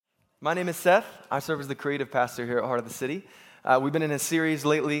My name is Seth. I serve as the creative pastor here at Heart of the City. We've been in a series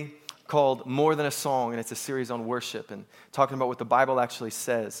lately called More Than a Song, and it's a series on worship and talking about what the Bible actually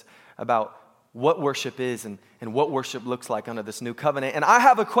says about what worship is and what worship looks like under this new covenant. And I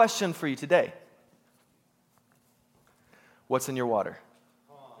have a question for you today. What's in your water?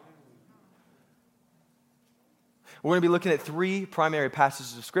 We're going to be looking at three primary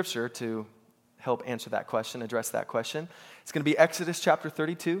passages of Scripture to help answer that question, address that question. It's going to be Exodus chapter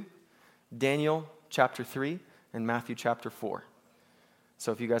 32, Daniel chapter 3, and Matthew chapter 4.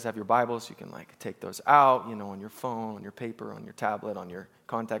 So if you guys have your Bibles, you can take those out, on your phone, on your paper, on your tablet, on your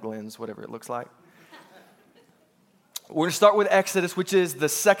contact lens, whatever it looks like. We're going to start with Exodus, which is the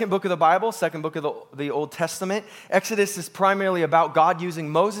second book of the Bible, second book of the Old Testament. Exodus is primarily about God using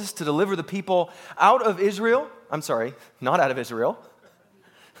Moses to deliver the people out of Israel. I'm sorry, not out of Israel.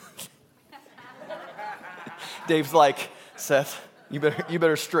 Dave's like, Seth, you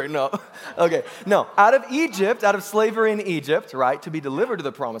better straighten up. Okay, no, out of Egypt, out of slavery in Egypt, right, to be delivered to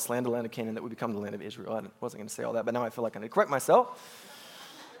the promised land, the land of Canaan that would become the land of Israel. I wasn't going to say all that, but now I feel like I need to correct myself.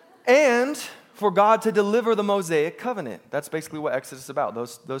 And for God to deliver the Mosaic covenant. That's basically what Exodus is about,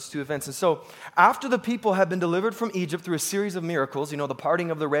 those two events. And so after the people have been delivered from Egypt through a series of miracles, the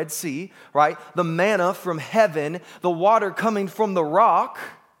parting of the Red Sea, right, the manna from heaven, the water coming from the rock,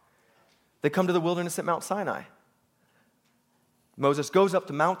 they come to the wilderness at Mount Sinai. Moses goes up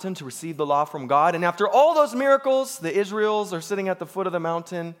the mountain to receive the law from God, and after all those miracles, the Israels are sitting at the foot of the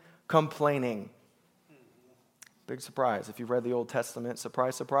mountain complaining. Big surprise. If you've read the Old Testament,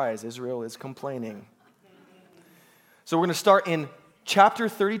 surprise, surprise, Israel is complaining. So we're going to start in chapter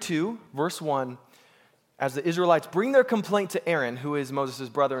 32, verse 1, as the Israelites bring their complaint to Aaron, who is Moses'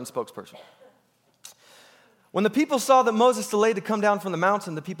 brother and spokesperson. When the people saw that Moses delayed to come down from the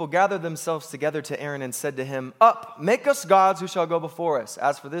mountain, the people gathered themselves together to Aaron and said to him, "Up, make us gods who shall go before us.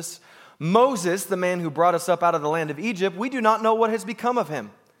 As for this Moses, the man who brought us up out of the land of Egypt, we do not know what has become of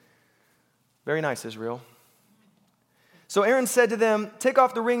him." Very nice, Israel. So Aaron said to them, "Take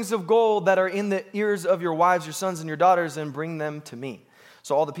off the rings of gold that are in the ears of your wives, your sons, and your daughters, and bring them to me."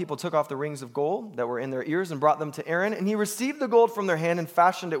 So all the people took off the rings of gold that were in their ears and brought them to Aaron, and he received the gold from their hand and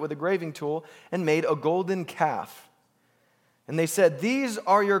fashioned it with a graving tool and made a golden calf. And they said, "These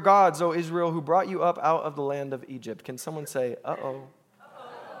are your gods, O Israel, who brought you up out of the land of Egypt." Can someone say, uh-oh?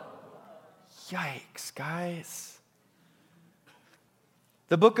 Yikes, guys.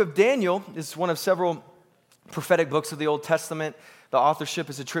 The book of Daniel is one of several prophetic books of the Old Testament. The authorship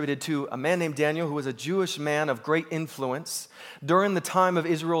is attributed to a man named Daniel, who was a Jewish man of great influence during the time of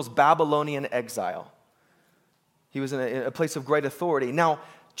Israel's Babylonian exile. He was in a place of great authority. Now,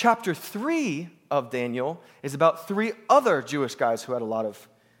 chapter 3 of Daniel is about three other Jewish guys who had a lot of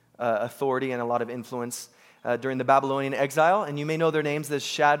authority and a lot of influence during the Babylonian exile. And you may know their names as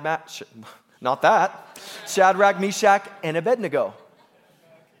Shadrach, Meshach, and Abednego.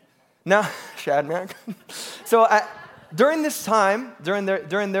 Now, Shadrach. So during this time, during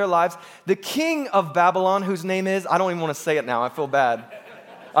their lives, the king of Babylon, whose name is, I don't even want to say it now, I feel bad.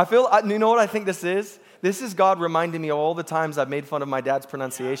 You know what I think this is? This is God reminding me of all the times I've made fun of my dad's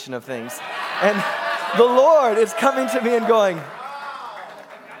pronunciation of things. And the Lord is coming to me and going,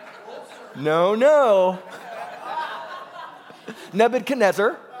 no.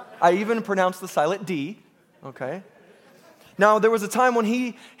 Nebuchadnezzar, I even pronounced the silent D, okay? Now, there was a time when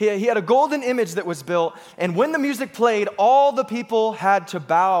he had a golden image that was built, and when the music played, all the people had to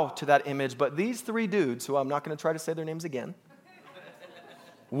bow to that image. But these three dudes, who I'm not going to try to say their names again,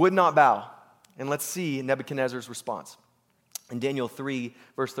 would not bow. And let's see Nebuchadnezzar's response. In Daniel 3,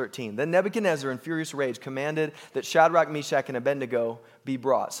 verse 13, "Then Nebuchadnezzar, in furious rage, commanded that Shadrach, Meshach, and Abednego be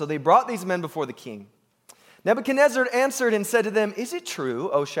brought. So they brought these men before the king. Nebuchadnezzar answered and said to them, 'Is it true,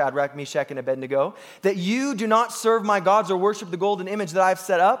 O Shadrach, Meshach, and Abednego, that you do not serve my gods or worship the golden image that I have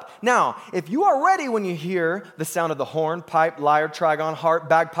set up? Now, if you are ready when you hear the sound of the horn, pipe, lyre, trigon, harp,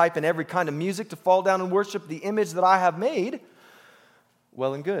 bagpipe, and every kind of music to fall down and worship the image that I have made,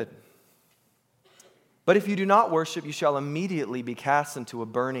 well and good. But if you do not worship, you shall immediately be cast into a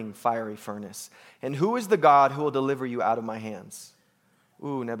burning fiery furnace. And who is the God who will deliver you out of my hands?'"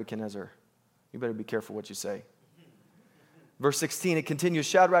 Ooh, Nebuchadnezzar. You better be careful what you say. Verse 16, it continues,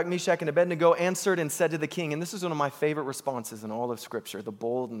 "Shadrach, Meshach, and Abednego answered and said to the king," and this is one of my favorite responses in all of Scripture, the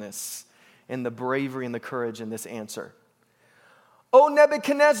boldness and the bravery and the courage in this answer. "O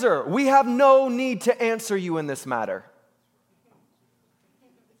Nebuchadnezzar, we have no need to answer you in this matter.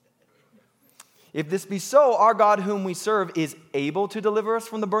 If this be so, our God whom we serve is able to deliver us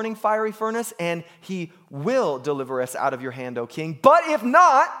from the burning fiery furnace, and he will deliver us out of your hand, O king. But if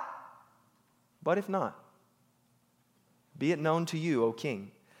not, be it known to you, O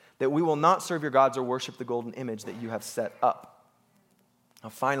king, that we will not serve your gods or worship the golden image that you have set up. Now,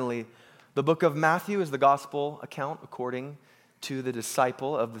 finally, the book of Matthew is the gospel account according to the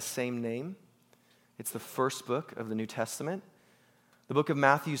disciple of the same name. It's the first book of the New Testament. The book of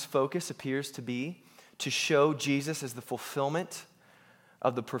Matthew's focus appears to be to show Jesus as the fulfillment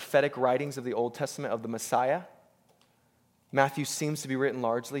of the prophetic writings of the Old Testament of the Messiah. Matthew seems to be written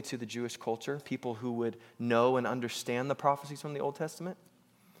largely to the Jewish culture, people who would know and understand the prophecies from the Old Testament.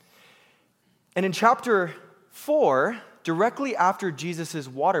 And in chapter 4, directly after Jesus'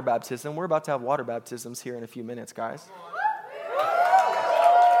 water baptism, we're about to have water baptisms here in a few minutes, guys.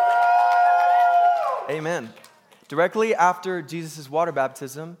 Amen. Directly after Jesus' water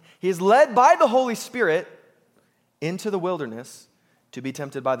baptism, he is led by the Holy Spirit into the wilderness to be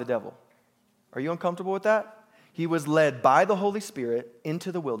tempted by the devil. Are you uncomfortable with that? He was led by the Holy Spirit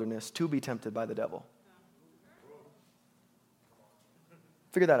into the wilderness to be tempted by the devil.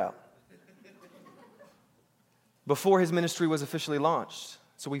 Figure that out. Before his ministry was officially launched.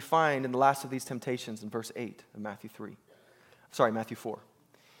 So we find in the last of these temptations in verse 8 of Matthew 4.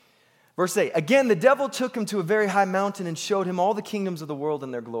 Verse 8, again, the devil took him to a very high mountain and showed him all the kingdoms of the world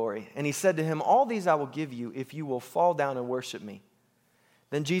and their glory. And he said to him, all these I will give you if you will fall down and worship me.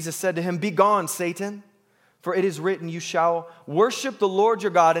 Then Jesus said to him, begone, Satan, for it is written, you shall worship the Lord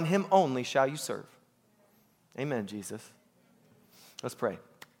your God, and him only shall you serve. Amen, Jesus. Let's pray.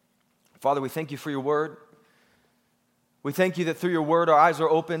 Father, we thank you for your word. We thank you that through your word our eyes are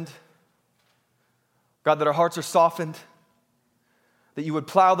opened. God, that our hearts are softened. That you would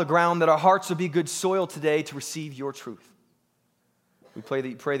plow the ground, that our hearts would be good soil today to receive your truth. We pray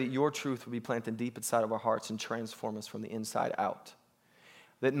that your truth would be planted deep inside of our hearts and transform us from the inside out.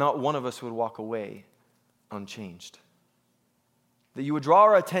 That not one of us would walk away unchanged. That you would draw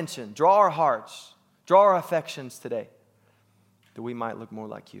our attention, draw our hearts, draw our affections today, that we might look more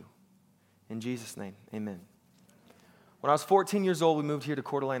like you. In Jesus' name, amen. When I was 14 years old, we moved here to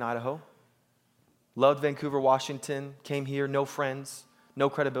Coeur d'Alene, Idaho. Loved Vancouver, Washington, came here, no friends, no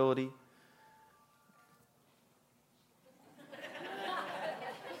credibility.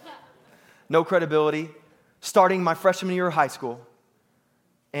 No credibility. Starting my freshman year of high school,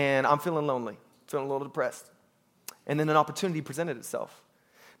 and I'm feeling lonely, feeling a little depressed. And then an opportunity presented itself.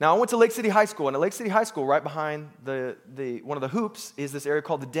 Now, I went to Lake City High School, and at Lake City High School, right behind one of the hoops, is this area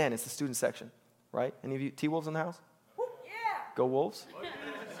called the Den. It's the student section, right? Any of you T-Wolves in the house? Yeah. Go Wolves.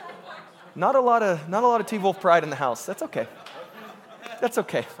 Not a lot of T-Wolf pride in the house. That's okay. That's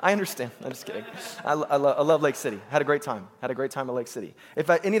okay. I understand. I'm just kidding. I love Lake City. Had a great time. Had a great time at Lake City.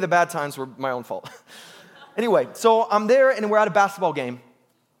 Any of the bad times were my own fault. Anyway, so I'm there, and we're at a basketball game,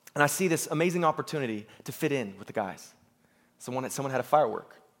 and I see this amazing opportunity to fit in with the guys. Someone had a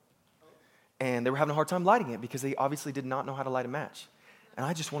firework, and they were having a hard time lighting it because they obviously did not know how to light a match. And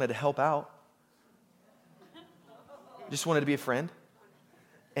I just wanted to help out. Just wanted to be a friend.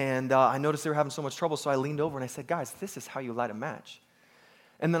 And I noticed they were having so much trouble, so I leaned over and I said, guys, this is how you light a match.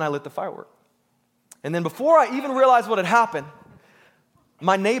 And then I lit the firework. And then before I even realized what had happened,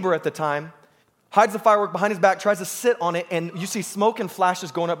 my neighbor at the time hides the firework behind his back, tries to sit on it, and you see smoke and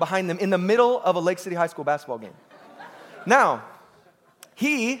flashes going up behind them in the middle of a Lake City High School basketball game. Now,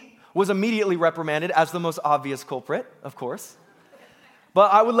 he was immediately reprimanded as the most obvious culprit, of course.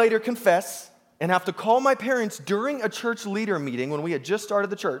 But I would later confess and have to call my parents during a church leader meeting when we had just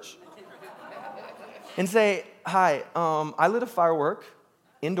started the church and say, hi, I lit a firework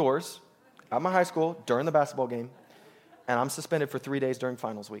indoors at my high school during the basketball game, and I'm suspended for 3 days during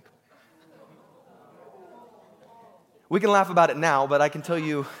finals week. We can laugh about it now, but I can tell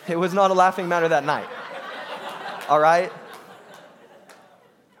you it was not a laughing matter that night. All right?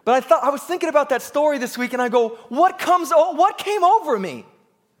 But I was thinking about that story this week, and I go, what came over me?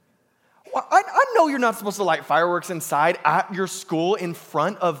 I know you're not supposed to light fireworks inside at your school in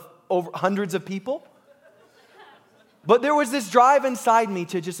front of hundreds of people. But there was this drive inside me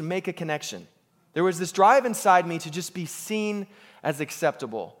to just make a connection. There was this drive inside me to just be seen as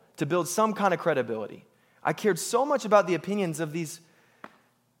acceptable, to build some kind of credibility. I cared so much about the opinions of these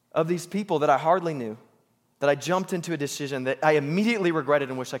people that I hardly knew, that I jumped into a decision that I immediately regretted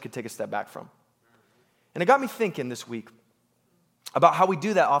and wish I could take a step back from. And it got me thinking this week about how we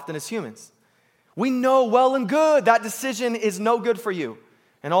do that often as humans. We know well and good that decision is no good for you.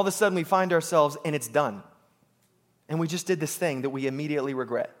 And all of a sudden we find ourselves and it's done. And we just did this thing that we immediately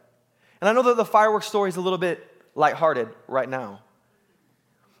regret. And I know that the fireworks story is a little bit lighthearted right now.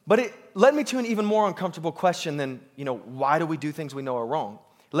 But it led me to an even more uncomfortable question than, why do we do things we know are wrong?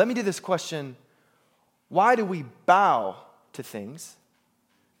 It led me to this question, why do we bow to things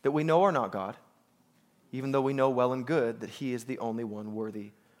that we know are not God, even though we know well and good that He is the only one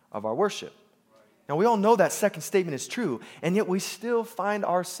worthy of our worship. Now, we all know that second statement is true, and yet we still find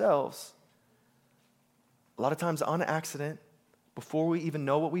ourselves, a lot of times on accident, before we even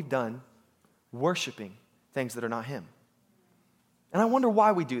know what we've done, worshiping things that are not Him. And I wonder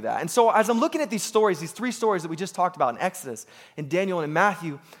why we do that. And so as I'm looking at these stories, these three stories that we just talked about in Exodus, in Daniel, and in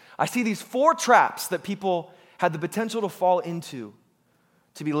Matthew, I see these four traps that people had the potential to fall into,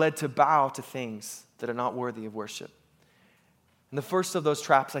 to be led to bow to things that are not worthy of worship. And the first of those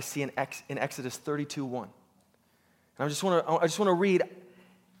traps I see in Exodus 32:1. And I just want to read.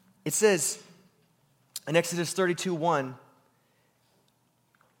 It says in Exodus 32:1,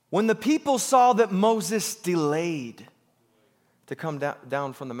 when the people saw that Moses delayed to come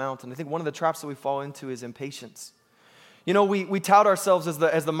down from the mountain, I think one of the traps that we fall into is impatience. You know, we tout ourselves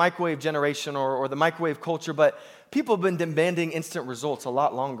as the microwave generation or the microwave culture, but people have been demanding instant results a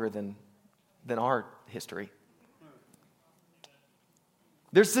lot longer than our history.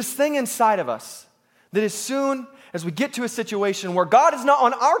 There's this thing inside of us that as soon as we get to a situation where God is not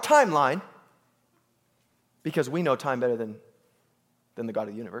on our timeline, because we know time better than the God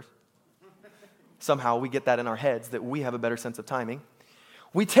of the universe, somehow we get that in our heads that we have a better sense of timing.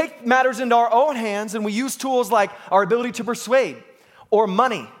 We take matters into our own hands and we use tools like our ability to persuade or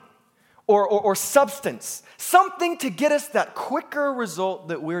money or substance, something to get us that quicker result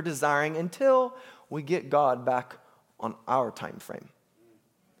that we're desiring until we get God back on our time frame.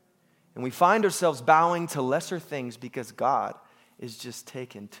 And we find ourselves bowing to lesser things because God is just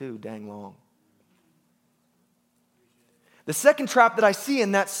taking too dang long. The second trap that I see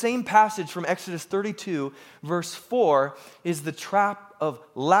in that same passage from Exodus 32, verse 4, is the trap of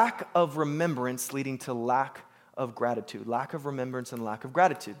lack of remembrance leading to lack of gratitude. Lack of remembrance and lack of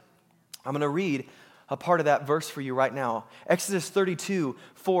gratitude. I'm going to read a part of that verse for you right now. Exodus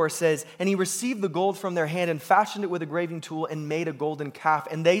 32:4 says, and he received the gold from their hand and fashioned it with a graving tool and made a golden calf.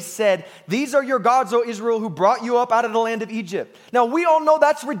 And they said, these are your gods, O Israel, who brought you up out of the land of Egypt. Now, we all know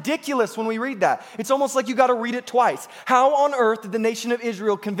that's ridiculous when we read that. It's almost like you got to read it twice. How on earth did the nation of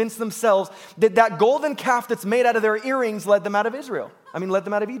Israel convince themselves that that golden calf that's made out of their earrings led them out of led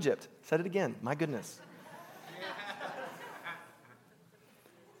them out of Egypt? Said it again. My goodness.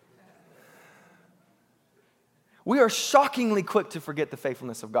 We are shockingly quick to forget the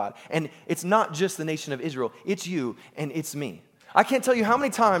faithfulness of God. And it's not just the nation of Israel. It's you and it's me. I can't tell you how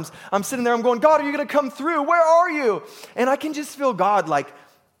many times I'm sitting there, I'm going, God, are you going to come through? Where are you? And I can just feel God like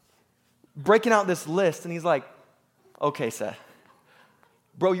breaking out this list. And He's like, okay, Seth.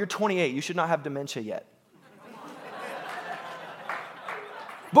 Bro, you're 28. You should not have dementia yet.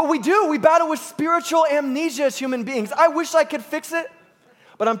 But we do. We battle with spiritual amnesia as human beings. I wish I could fix it.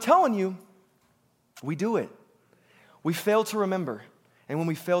 But I'm telling you, we do it. We fail to remember. And when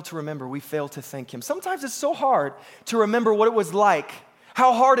we fail to remember, we fail to thank Him. Sometimes it's so hard to remember what it was like,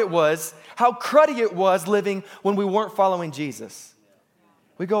 how hard it was, how cruddy it was living when we weren't following Jesus.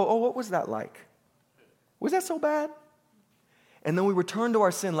 We go, oh, what was that like? Was that so bad? And then we return to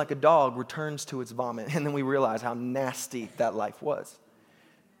our sin like a dog returns to its vomit. And then we realize how nasty that life was.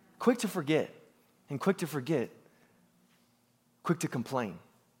 Quick to forget, and quick to forget, quick to complain.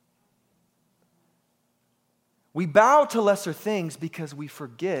 We bow to lesser things because we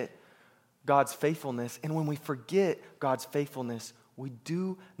forget God's faithfulness. And when we forget God's faithfulness, we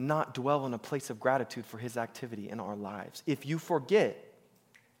do not dwell in a place of gratitude for His activity in our lives. If you forget,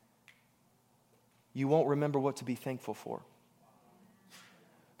 you won't remember what to be thankful for.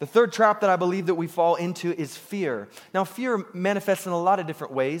 The third trap that I believe that we fall into is fear. Now, fear manifests in a lot of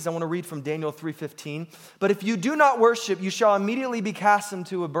different ways. I want to read from Daniel 3:15. But if you do not worship, you shall immediately be cast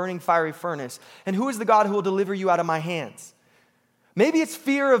into a burning fiery furnace. And who is the God who will deliver you out of my hands? Maybe it's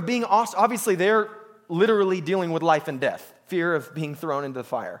fear of being obviously they're literally dealing with life and death. Fear of being thrown into the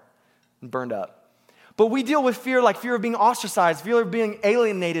fire and burned up. But we deal with fear like fear of being ostracized, fear of being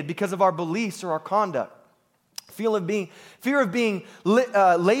alienated because of our beliefs or our conduct. Fear of being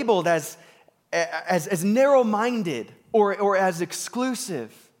labeled as narrow-minded or as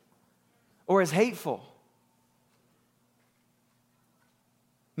exclusive or as hateful.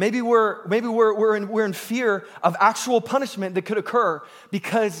 Maybe we're in fear of actual punishment that could occur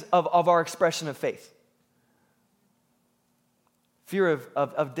because of our expression of faith. Fear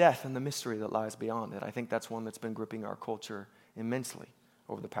of death and the mystery that lies beyond it. I think that's one that's been gripping our culture immensely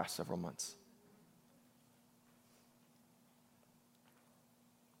over the past several months.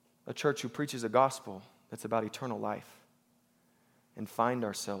 A church who preaches a gospel that's about eternal life and find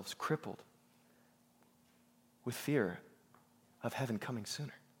ourselves crippled with fear of heaven coming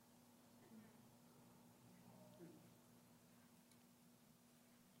sooner.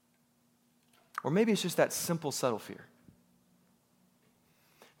 Or maybe it's just that simple, subtle fear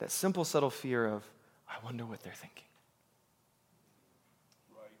That simple, subtle fear of, I wonder what they're thinking.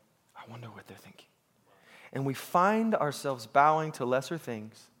 I wonder what they're thinking. And we find ourselves bowing to lesser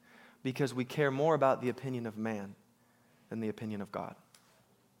things because we care more about the opinion of man than the opinion of God.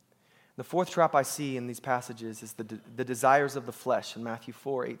 The fourth trap I see in these passages is the desires of the flesh in Matthew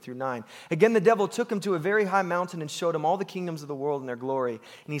 4, 8 through 9. Again, the devil took him to a very high mountain and showed him all the kingdoms of the world and their glory.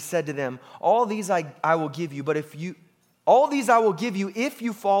 And he said to them, all these I will give you, all these I will give you if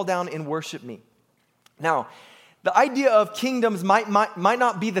you fall down and worship me. Now, the idea of kingdoms might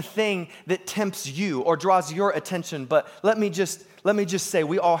not be the thing that tempts you or draws your attention, but let me just say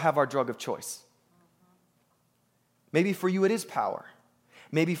we all have our drug of choice. Maybe for you it is power.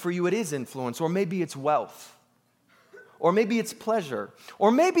 Maybe for you it is influence, or maybe it's wealth, or maybe it's pleasure, or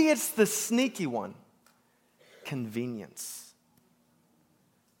maybe it's the sneaky one, convenience,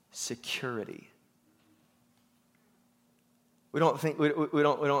 security. We don't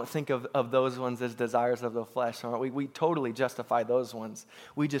think of those ones as desires of the flesh. We totally justify those ones.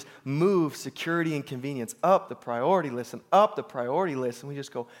 We just move security and convenience up the priority list and up the priority list, and we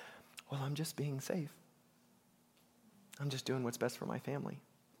just go, well, I'm just being safe. I'm just doing what's best for my family.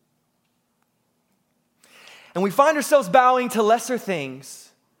 And we find ourselves bowing to lesser things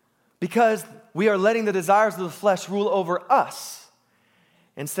because we are letting the desires of the flesh rule over us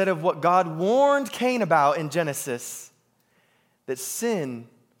instead of what God warned Cain about in Genesis, that sin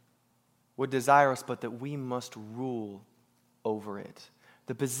would desire us, but that we must rule over it.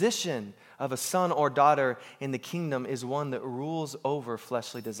 The position of a son or daughter in the kingdom is one that rules over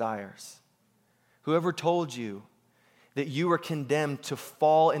fleshly desires. Whoever told you that you were condemned to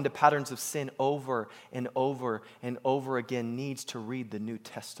fall into patterns of sin over and over and over again needs to read the New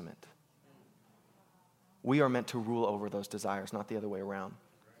Testament. We are meant to rule over those desires, not the other way around.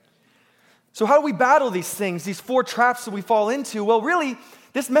 So how do we battle these things, these four traps that we fall into? Well, really,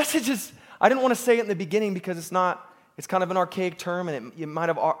 this message is, I didn't want to say it in the beginning because it's kind of an archaic term, and it might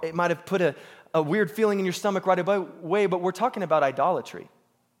have put a weird feeling in your stomach right away, but we're talking about idolatry.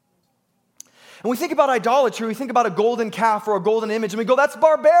 And we think about idolatry, we think about a golden calf or a golden image, and we go, that's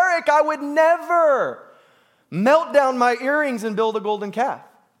barbaric. I would never melt down my earrings and build a golden calf.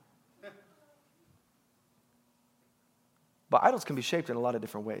 But idols can be shaped in a lot of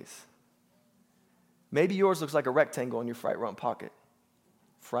different ways. Maybe yours looks like a rectangle in your fright runt pocket.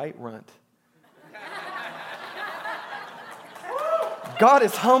 Fright runt. God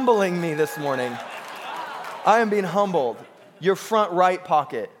is humbling me this morning. I am being humbled. Your front right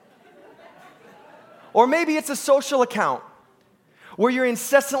pocket. Or maybe it's a social account where you're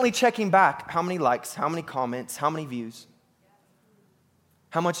incessantly checking back how many likes, how many comments, how many views,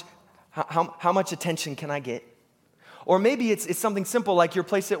 how much attention can I get? Or maybe it's something simple like your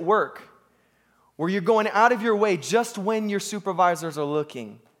place at work where you're going out of your way just when your supervisors are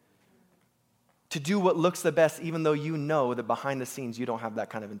looking to do what looks the best, even though you know that behind the scenes you don't have that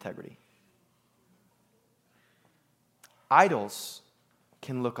kind of integrity. Idols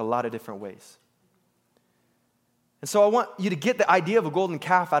can look a lot of different ways. And so I want you to get the idea of a golden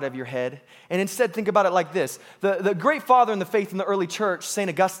calf out of your head and instead think about it like this. The great father in the faith in the early church, St.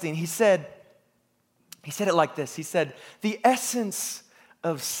 Augustine, he said it like this. He said, the essence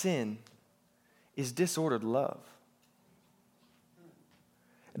of sin is disordered love.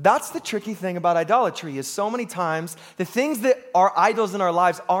 That's the tricky thing about idolatry is so many times the things that are idols in our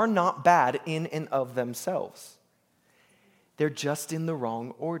lives are not bad in and of themselves. They're just in the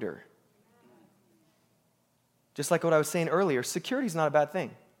wrong order. Just like what I was saying earlier, security is not a bad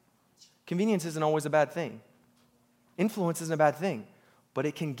thing. Convenience isn't always a bad thing. Influence isn't a bad thing, but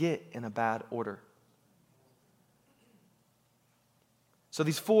it can get in a bad order. So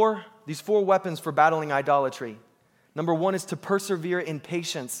these four weapons for battling idolatry. Number one is to persevere in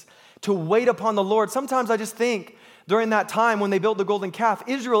patience, to wait upon the Lord. Sometimes I just think during that time when they built the golden calf,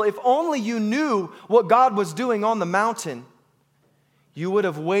 Israel, if only you knew what God was doing on the mountain, you would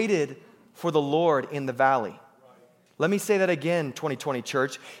have waited for the Lord in the valley. Let me say that again, 2020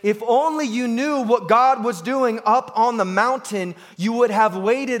 church. If only you knew what God was doing up on the mountain, you would have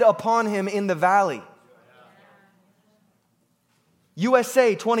waited upon him in the valley.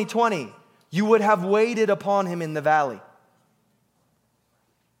 USA 2020, you would have waited upon him in the valley.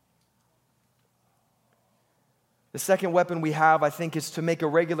 The second weapon we have, I think, is to make a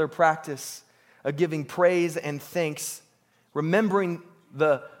regular practice of giving praise and thanks, remembering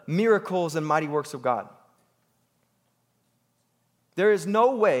the miracles and mighty works of God. There is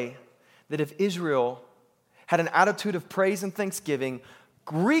no way that if Israel had an attitude of praise and thanksgiving,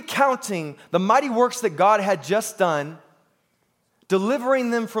 recounting the mighty works that God had just done,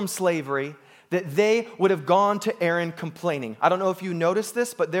 delivering them from slavery, that they would have gone to Aaron complaining. I don't know if you noticed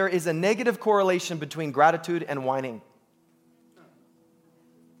this, but there is a negative correlation between gratitude and whining.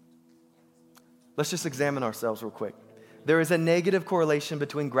 Let's just examine ourselves real quick. There is a negative correlation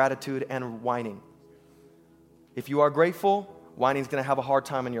between gratitude and whining. If you are grateful, whining is going to have a hard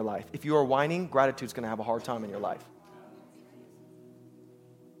time in your life. If you are whining, gratitude is going to have a hard time in your life.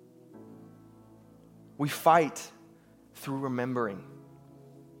 We fight through remembering.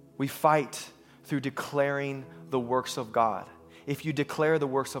 We fight through declaring the works of God. If you declare the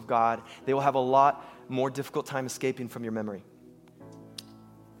works of God, they will have a lot more difficult time escaping from your memory.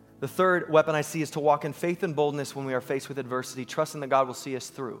 The third weapon I see is to walk in faith and boldness when we are faced with adversity, trusting that God will see us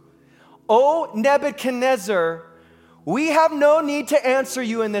through. O Nebuchadnezzar, we have no need to answer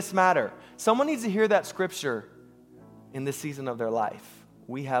you in this matter. Someone needs to hear that scripture in this season of their life.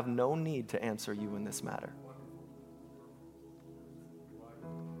 We have no need to answer you in this matter.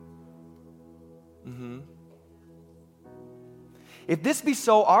 If this be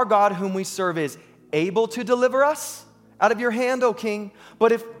so, our God whom we serve is able to deliver us out of your hand, O king.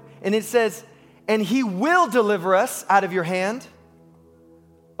 And it says, and he will deliver us out of your hand,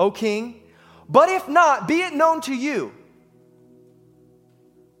 O king. But if not, be it known to you.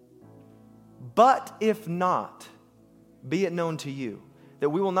 But if not, be it known to you that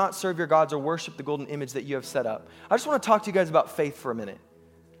we will not serve your gods or worship the golden image that you have set up. I just want to talk to you guys about faith for a minute.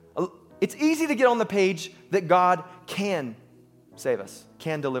 It's easy to get on the page that God can save us,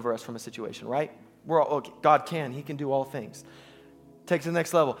 can deliver us from a situation, right? We're all, okay, God can, he can do all things. Take it to the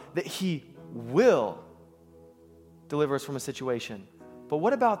next level, that he will deliver us from a situation. But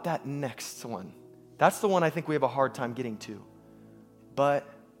what about that next one? That's the one I think we have a hard time getting to. But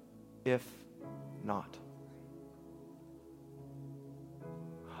if not.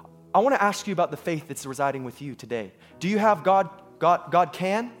 I want to ask you about the faith that's residing with you today. Do you have God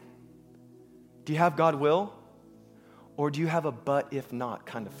can? Do you have God will? Or do you have a but if not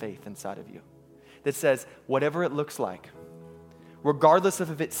kind of faith inside of you that says, whatever it looks like, regardless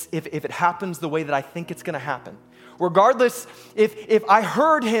of if it happens the way that I think it's going to happen, regardless if I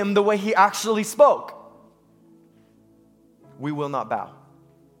heard him the way he actually spoke, we will not bow.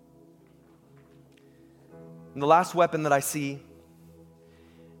 And the last weapon that I see,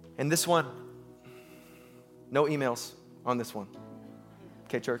 and this one, no emails on this one.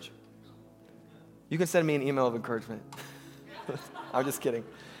 Okay, church? You can send me an email of encouragement. I'm just kidding.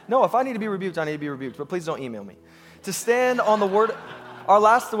 No, if I need to be rebuked, I need to be rebuked, but please don't email me. To stand on the word, our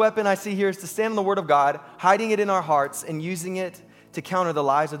last weapon I see here is to stand on the word of God, hiding it in our hearts and using it to counter the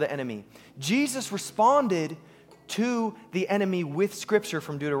lies of the enemy. Jesus responded to the enemy with scripture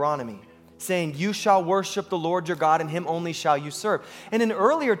from Deuteronomy, saying, you shall worship the Lord your God, and him only shall you serve. And in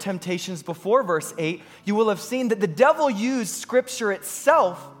earlier temptations before verse 8, you will have seen that the devil used scripture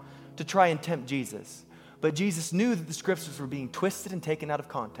itself to try and tempt Jesus. But Jesus knew that the scriptures were being twisted and taken out of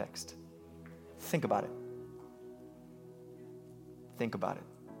context. Think about it. Think about it.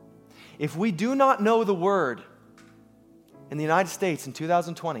 If we do not know the word in the United States in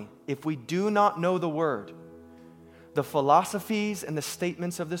 2020, if we do not know the word, the philosophies and the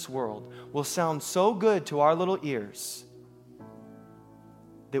statements of this world will sound so good to our little ears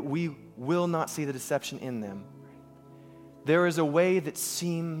that we will not see the deception in them. There is a way that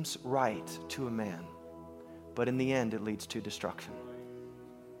seems right to a man, but in the end it leads to destruction.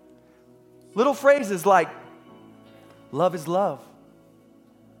 Little phrases like, love is love.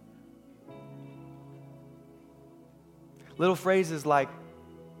 Little phrases like,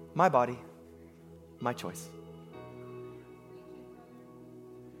 my body, my choice.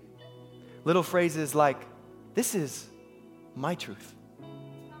 Little phrases like, this is my truth.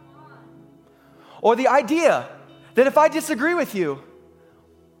 Or the idea that if I disagree with you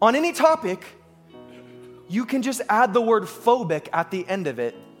on any topic, you can just add the word phobic at the end of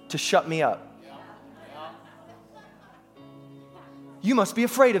it to shut me up. You must be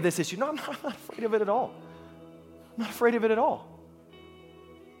afraid of this issue. No, I'm not afraid of it at all. I'm not afraid of it at all.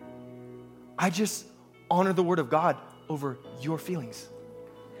 I just honor the word of God over your feelings.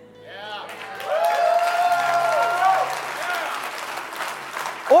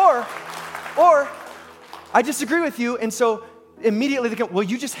 Or I disagree with you, and so immediately they go, well,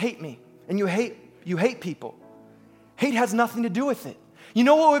 you just hate me, and you hate people. Hate has nothing to do with it. You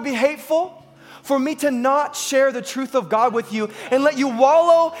know what would be hateful? For me to not share the truth of God with you and let you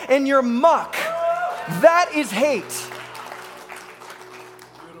wallow in your muck. That is hate.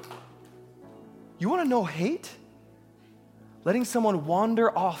 You want to know hate? Letting someone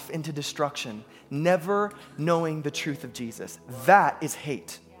wander off into destruction, never knowing the truth of Jesus. That is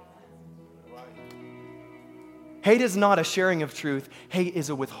hate. Hate is not a sharing of truth. Hate is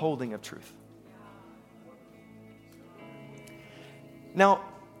a withholding of truth. Now,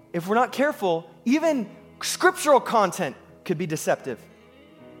 if we're not careful, even scriptural content could be deceptive.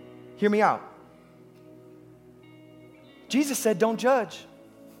 Hear me out. Jesus said, don't judge.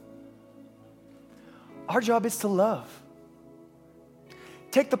 Our job is to love.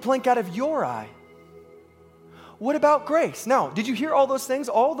 Take the plank out of your eye. What about grace? Now, did you hear all those things?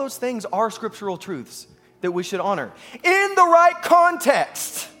 All those things are scriptural truths that we should honor in the right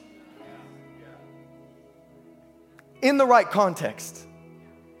context. In the right context.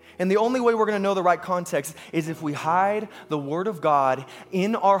 And the only way we're going to know the right context is if we hide the Word of God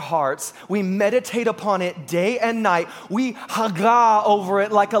in our hearts. We meditate upon it day and night. We haggah over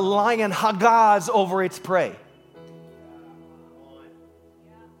it like a lion haggahs over its prey.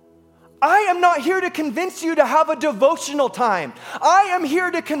 I am not here to convince you to have a devotional time. I am here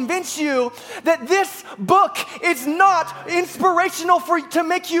to convince you that this book is not inspirational to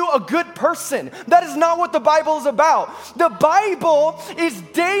make you a good person. That is not what the Bible is about. The Bible is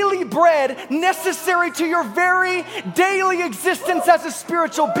daily bread necessary to your very daily existence as a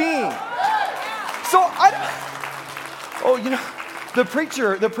spiritual being.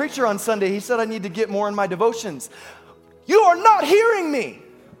 The preacher on Sunday, he said I need to get more in my devotions. You are not hearing me.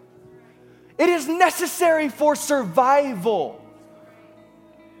 It is necessary for survival.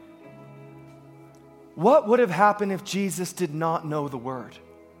 What would have happened if Jesus did not know the Word?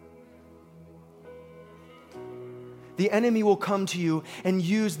 The enemy will come to you and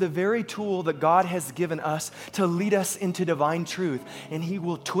use the very tool that God has given us to lead us into divine truth. And he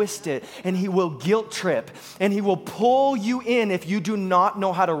will twist it, and he will guilt trip, and he will pull you in if you do not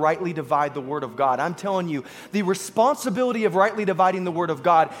know how to rightly divide the Word of God. I'm telling you, the responsibility of rightly dividing the Word of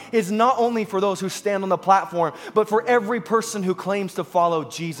God is not only for those who stand on the platform, but for every person who claims to follow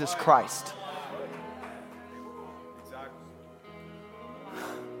Jesus Christ.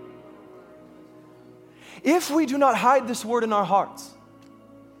 If we do not hide this word in our hearts,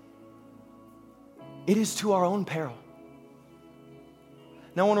 it is to our own peril.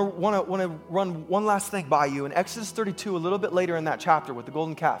 Now I want to run one last thing by you. In Exodus 32, a little bit later in that chapter with the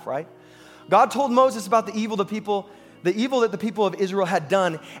golden calf, right? God told Moses about the evil that the people of Israel had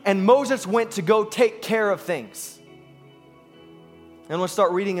done, and Moses went to go take care of things. And we'll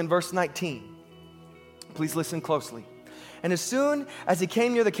start reading in verse 19. Please listen closely. And as soon as he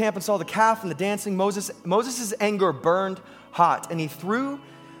came near the camp and saw the calf and the dancing, Moses' anger burned hot, and he threw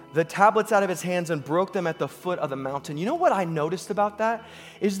the tablets out of his hands and broke them at the foot of the mountain. You know what I noticed about that?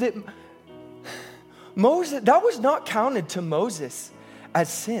 Is that that was not counted to Moses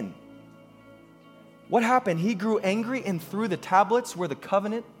as sin. What happened? He grew angry and threw the tablets where the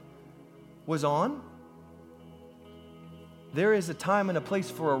covenant was on. There is a time and a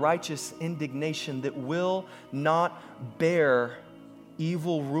place for a righteous indignation that will not bear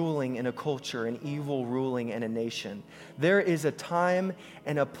evil ruling in a culture and evil ruling in a nation. There is a time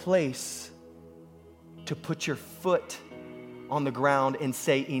and a place to put your foot on the ground and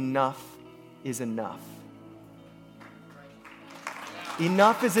say, enough is enough.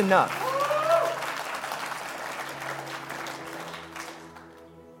 Enough is enough.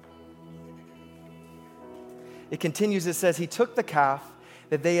 It continues, it says, he took the calf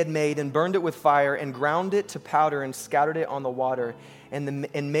that they had made and burned it with fire and ground it to powder and scattered it on the water and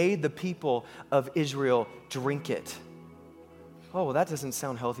made the people of Israel drink it. Oh, well, that doesn't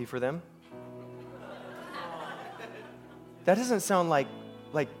sound healthy for them. That doesn't sound like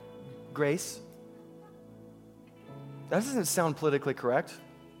grace. That doesn't sound politically correct.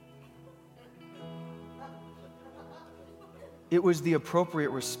 It was the appropriate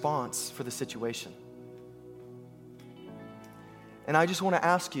response for the situation. And I just want to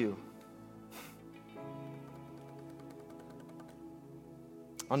ask you,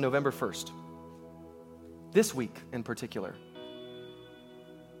 on November 1st, this week in particular,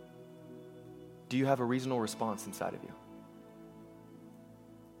 do you have a reasonable response inside of you?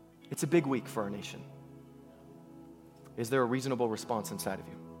 It's a big week for our nation. Is there a reasonable response inside of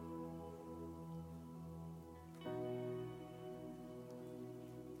you?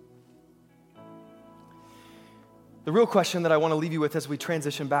 The real question that I want to leave you with as we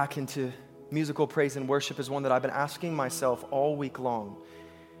transition back into musical praise and worship is one that I've been asking myself all week long.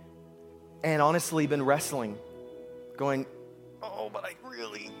 And honestly been wrestling, going, oh, but I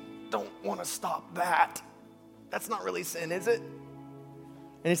really don't want to stop that. That's not really sin, is it?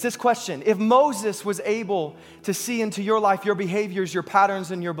 And it's this question: if Moses was able to see into your life, your behaviors, your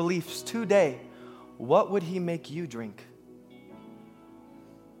patterns, and your beliefs today, what would he make you drink?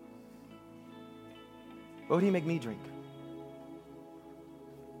 What would he make me drink?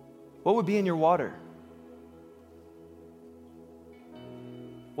 What would be in your water?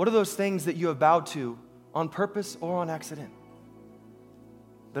 What are those things that you have bowed to on purpose or on accident?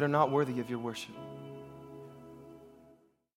 that are not worthy of your worship.